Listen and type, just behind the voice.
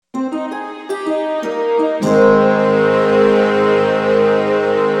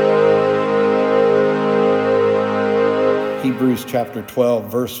Hebrews chapter 12,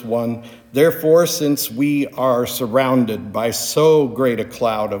 verse 1. Therefore, since we are surrounded by so great a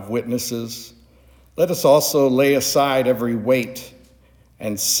cloud of witnesses, let us also lay aside every weight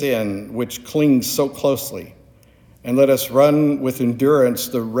and sin which clings so closely, and let us run with endurance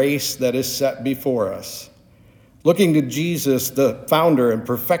the race that is set before us, looking to Jesus, the founder and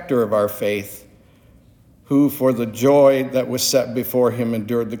perfecter of our faith, who for the joy that was set before him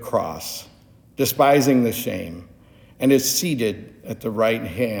endured the cross, despising the shame, and is seated at the right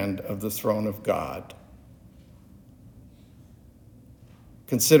hand of the throne of God.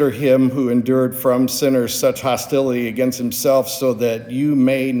 Consider him who endured from sinners such hostility against himself, so that you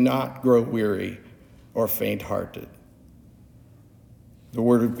may not grow weary or faint-hearted. The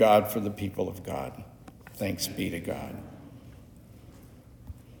word of God for the people of God. Thanks be to God.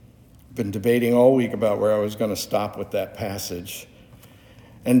 Been debating all week about where I was going to stop with that passage.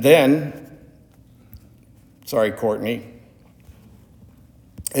 And then, sorry, Courtney.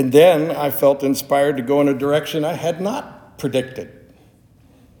 And then I felt inspired to go in a direction I had not predicted,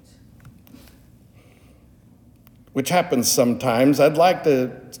 which happens sometimes. I'd like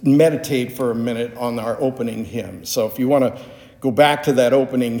to meditate for a minute on our opening hymn. So if you want to go back to that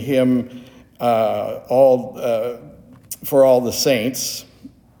opening hymn, For All the Saints,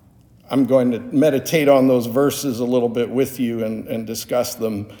 I'm going to meditate on those verses a little bit with you and discuss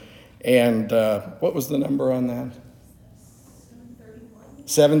them. And what was the number on that?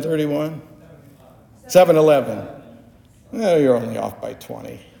 731? 711. Oh, you're only off by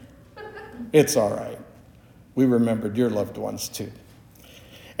 20. It's all right. We remembered your loved ones too.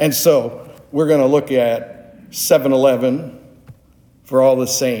 And so we're going to look at 711, For All the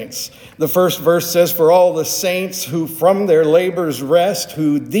Saints. The first verse says, For all the saints who from their labors rest,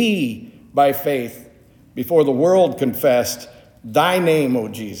 who thee by faith before the world confessed, thy name, O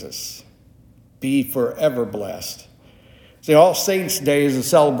Jesus, be forever blessed. See, All Saints' Day is a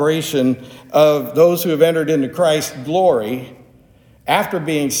celebration of those who have entered into Christ's glory after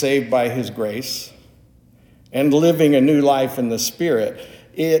being saved by his grace and living a new life in the Spirit.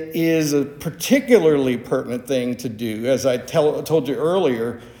 It is a particularly pertinent thing to do, as I told you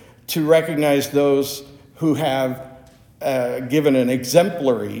earlier, to recognize those who have given an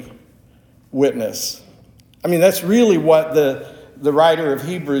exemplary witness. I mean, that's really what the writer of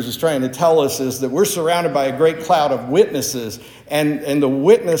Hebrews is trying to tell us, is that we're surrounded by a great cloud of witnesses, and the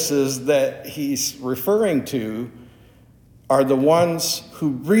witnesses that he's referring to are the ones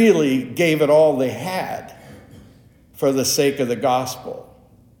who really gave it all they had for the sake of the gospel,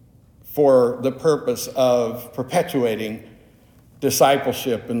 for the purpose of perpetuating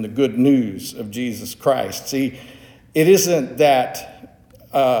discipleship and the good news of Jesus Christ. See, it isn't that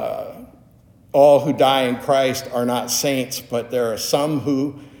all who die in Christ are not saints, but there are some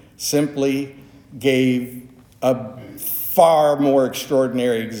who simply gave a far more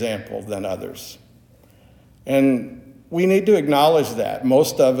extraordinary example than others. And we need to acknowledge that.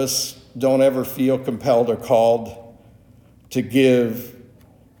 Most of us don't ever feel compelled or called to give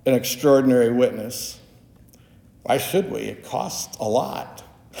an extraordinary witness. Why should we? It costs a lot.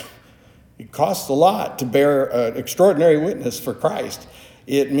 It costs a lot to bear an extraordinary witness for Christ.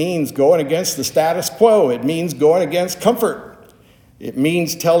 It means going against the status quo. It means going against comfort. It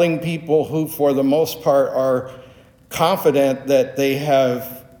means telling people who, for the most part, are confident that they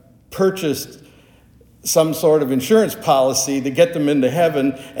have purchased some sort of insurance policy to get them into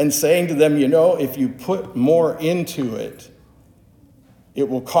heaven, and saying to them, you know, if you put more into it, it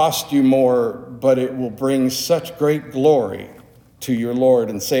will cost you more, but it will bring such great glory to your Lord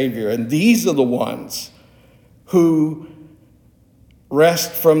and Savior. And these are the ones who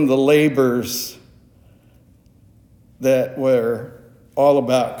rest from the labors that were all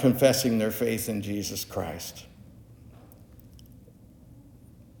about confessing their faith in Jesus Christ.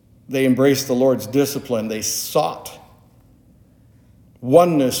 They embraced the Lord's discipline. They sought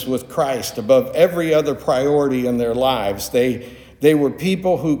oneness with Christ above every other priority in their lives. They were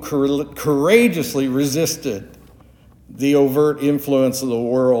people who courageously resisted the overt influence of the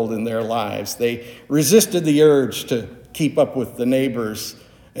world in their lives. They resisted the urge to keep up with the neighbors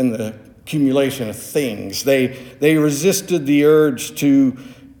and the accumulation of things. They resisted the urge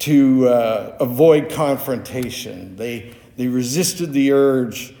to avoid confrontation. They resisted the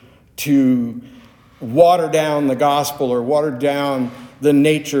urge to water down the gospel or water down the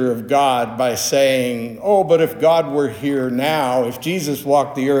nature of God by saying, oh, but if God were here now, if Jesus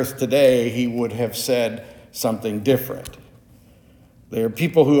walked the earth today, he would have said something different. They are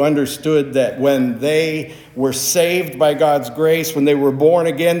people who understood that when they were saved by God's grace, when they were born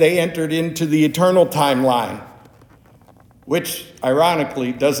again, they entered into the eternal timeline, which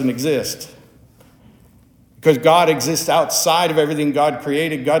ironically doesn't exist. Because God exists outside of everything God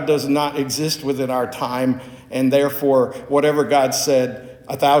created. God does not exist within our time. And therefore, whatever God said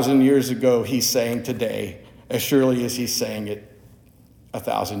 1,000 years ago, he's saying today, as surely as he's saying it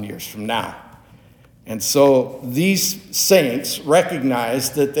 1,000 years from now. And so these saints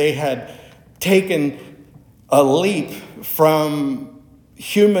recognized that they had taken a leap from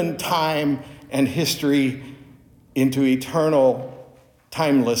human time and history into eternal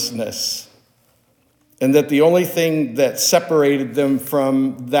timelessness. And that the only thing that separated them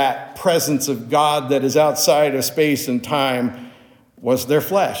from that presence of God that is outside of space and time was their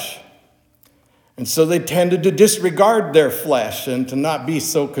flesh. And so they tended to disregard their flesh and to not be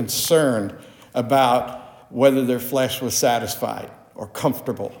so concerned about whether their flesh was satisfied or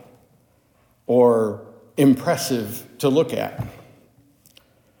comfortable or impressive to look at.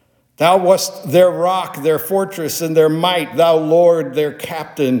 Thou wast their rock, their fortress, and their might. Thou, Lord, their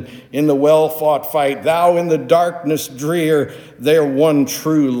captain in the well-fought fight. Thou in the darkness drear, their one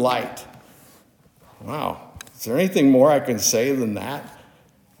true light. Wow. Is there anything more I can say than that?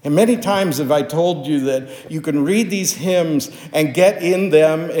 And many times have I told you that you can read these hymns and get in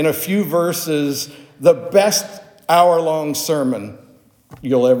them in a few verses the best hour-long sermon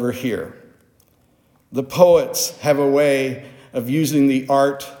you'll ever hear. The poets have a way of using the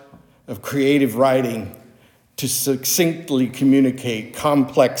art of creative writing to succinctly communicate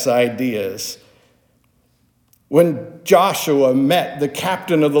complex ideas. When Joshua met the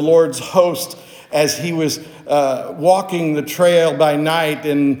captain of the Lord's host as he was walking the trail by night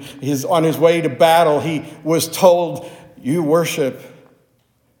and on his way to battle, he was told, "You worship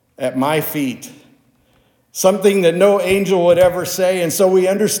at my feet." Something that no angel would ever say. And so we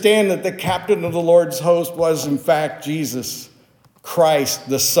understand that the captain of the Lord's host was, in fact, Jesus Christ,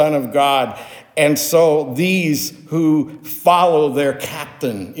 the Son of God. And so these who follow their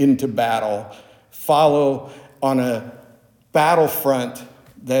captain into battle follow on a battlefront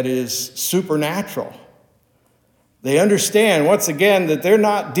that is supernatural. They understand, once again, that they're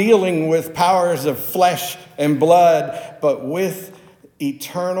not dealing with powers of flesh and blood, but with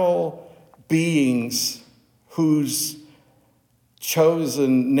eternal beings whose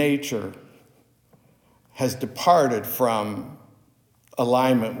chosen nature has departed from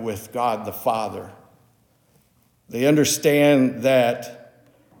alignment with God the Father. They understand that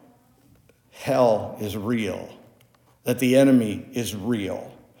hell is real, that the enemy is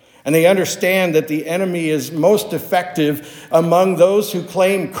real. And they understand that the enemy is most effective among those who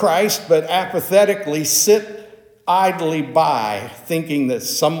claim Christ but apathetically sit idly by, thinking that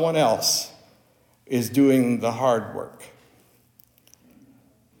someone else is doing the hard work.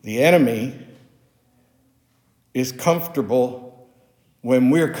 The enemy is comfortable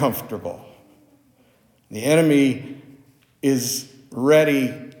when we're comfortable. The enemy is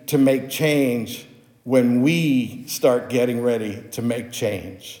ready to make change when we start getting ready to make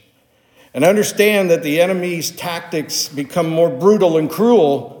change. And understand that the enemy's tactics become more brutal and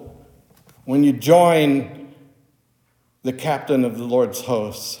cruel when you join the captain of the Lord's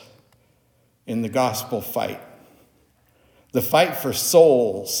hosts in the gospel fight. The fight for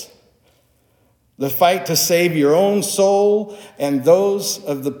souls. The fight to save your own soul and those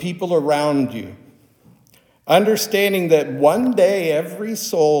of the people around you. Understanding that one day every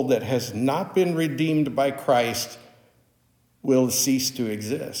soul that has not been redeemed by Christ will cease to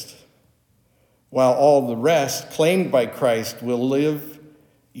exist, while all the rest claimed by Christ will live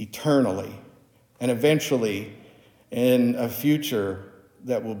eternally and eventually in a future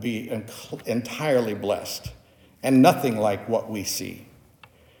that will be entirely blessed and nothing like what we see.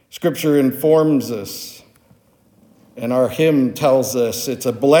 Scripture informs us, and our hymn tells us it's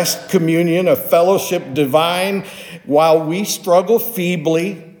a blessed communion, a fellowship divine, while we struggle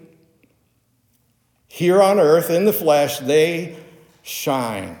feebly here on earth in the flesh, they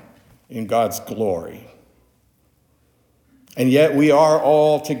shine in God's glory. And yet we are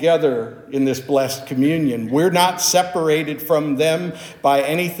all together in this blessed communion. We're not separated from them by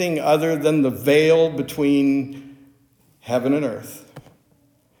anything other than the veil between heaven and earth.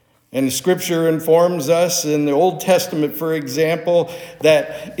 And the Scripture informs us in the Old Testament, for example,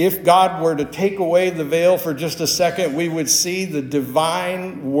 that if God were to take away the veil for just a second, we would see the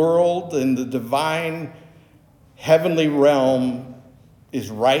divine world and the divine heavenly realm is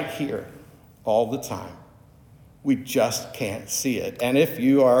right here all the time. We just can't see it. And if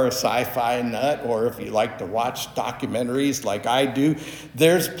you are a sci-fi nut, or if you like to watch documentaries like I do,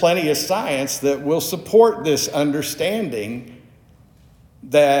 there's plenty of science that will support this understanding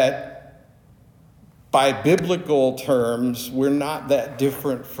that by biblical terms, we're not that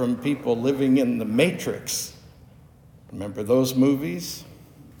different from people living in the Matrix. Remember those movies?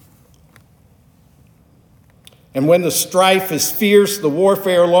 And when the strife is fierce, the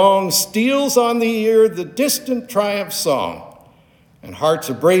warfare long, steals on the ear the distant triumph song. And hearts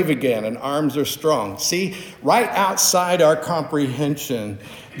are brave again and arms are strong. See, right outside our comprehension,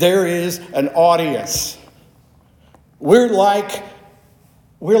 there is an audience. We're like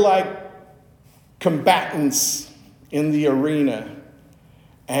combatants in the arena,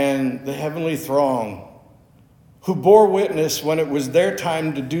 and the heavenly throng who bore witness when it was their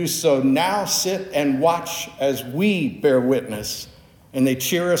time to do so now sit and watch as we bear witness, and they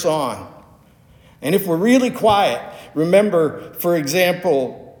cheer us on. And if we're really quiet, remember, for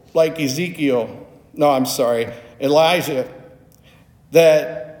example, like Elijah,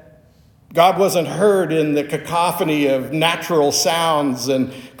 that God wasn't heard in the cacophony of natural sounds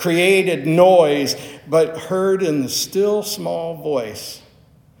and created noise, but heard in the still small voice.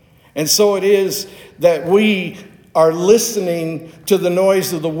 And so it is that we are listening to the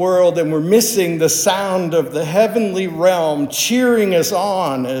noise of the world and we're missing the sound of the heavenly realm cheering us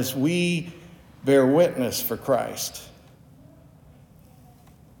on as we bear witness for Christ.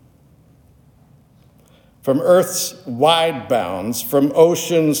 From earth's wide bounds, from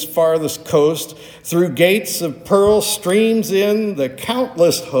ocean's farthest coast, through gates of pearl streams in the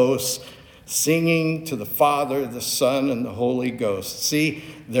countless hosts, singing to the Father, the Son, and the Holy Ghost. See,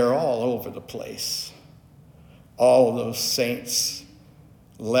 they're all over the place. All those saints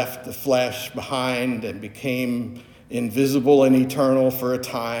left the flesh behind and became invisible and eternal for a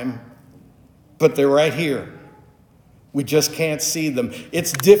time. But they're right here. We just can't see them.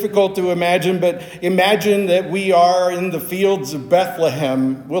 It's difficult to imagine, but imagine that we are in the fields of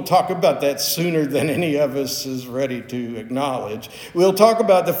Bethlehem. We'll talk about that sooner than any of us is ready to acknowledge. We'll talk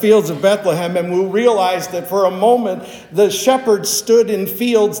about the fields of Bethlehem, and we'll realize that for a moment, the shepherds stood in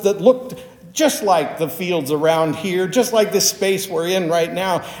fields that looked just like the fields around here, just like this space we're in right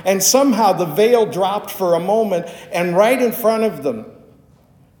now. And somehow the veil dropped for a moment, and right in front of them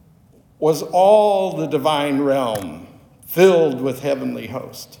was all the divine realm, filled with heavenly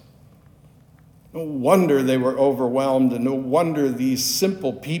host. No wonder they were overwhelmed, and no wonder these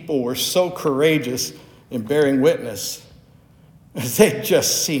simple people were so courageous in bearing witness. They'd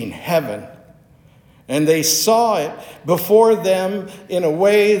just seen heaven, and they saw it before them in a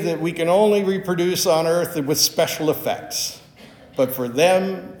way that we can only reproduce on earth with special effects. But for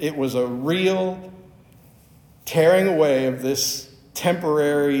them, it was a real tearing away of this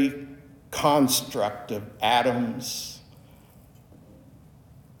temporary construct of atoms.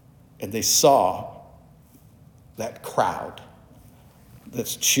 And they saw that crowd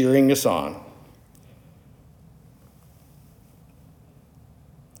that's cheering us on.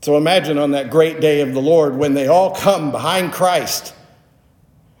 So imagine on that great day of the Lord when they all come behind Christ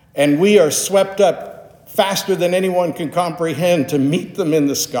and we are swept up faster than anyone can comprehend to meet them in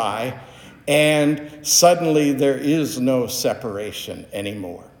the sky, and suddenly there is no separation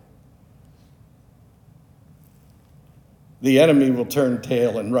anymore. The enemy will turn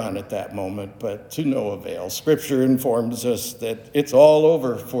tail and run at that moment, but to no avail. Scripture informs us that it's all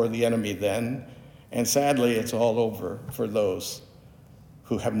over for the enemy then, and sadly it's all over for those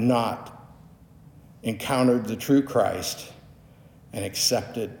who have not encountered the true Christ and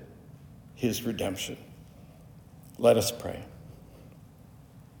accepted his redemption. Let us pray.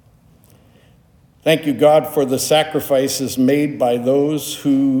 Thank you, God, for the sacrifices made by those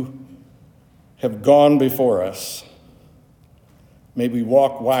who have gone before us. May we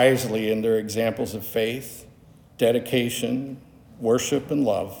walk wisely in their examples of faith, dedication, worship, and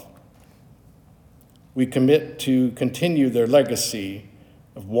love. We commit to continue their legacy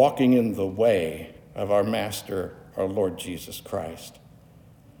of walking in the way of our Master, our Lord Jesus Christ.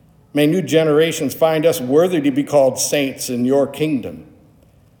 May new generations find us worthy to be called saints in your kingdom.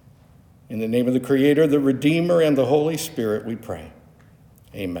 In the name of the Creator, the Redeemer, and the Holy Spirit, we pray.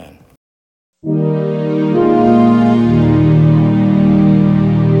 Amen.